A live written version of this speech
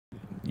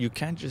you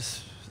can't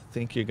just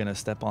think you're going to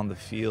step on the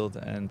field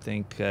and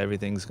think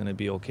everything's going to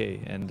be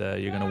okay and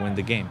you're going to win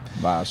the game.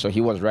 So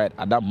he was right.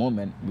 At that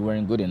moment, we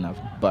weren't good enough.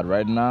 But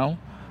right now,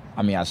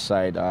 I mean,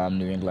 aside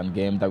New England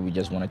game that we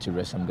just wanted to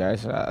rest some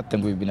guys, I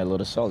think we've been a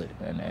little solid.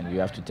 And you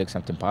have to take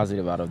something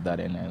positive out of that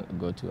and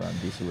go to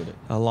DC with it.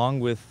 Along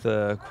with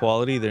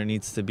quality, there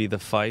needs to be the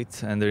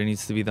fight, and there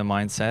needs to be the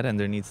mindset, and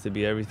there needs to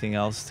be everything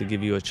else to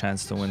give you a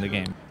chance to win the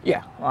game.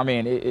 Yeah, I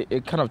mean,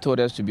 it kind of told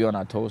us to be on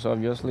our toes,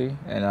 obviously.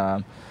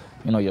 And,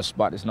 you know, your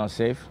spot is not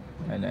safe.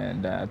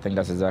 And I think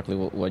that's exactly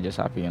what just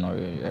happened. You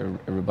know,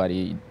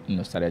 everybody, you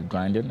know, started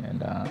grinding. And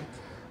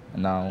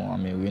now, I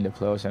mean, we're in the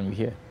playoffs and we're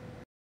here.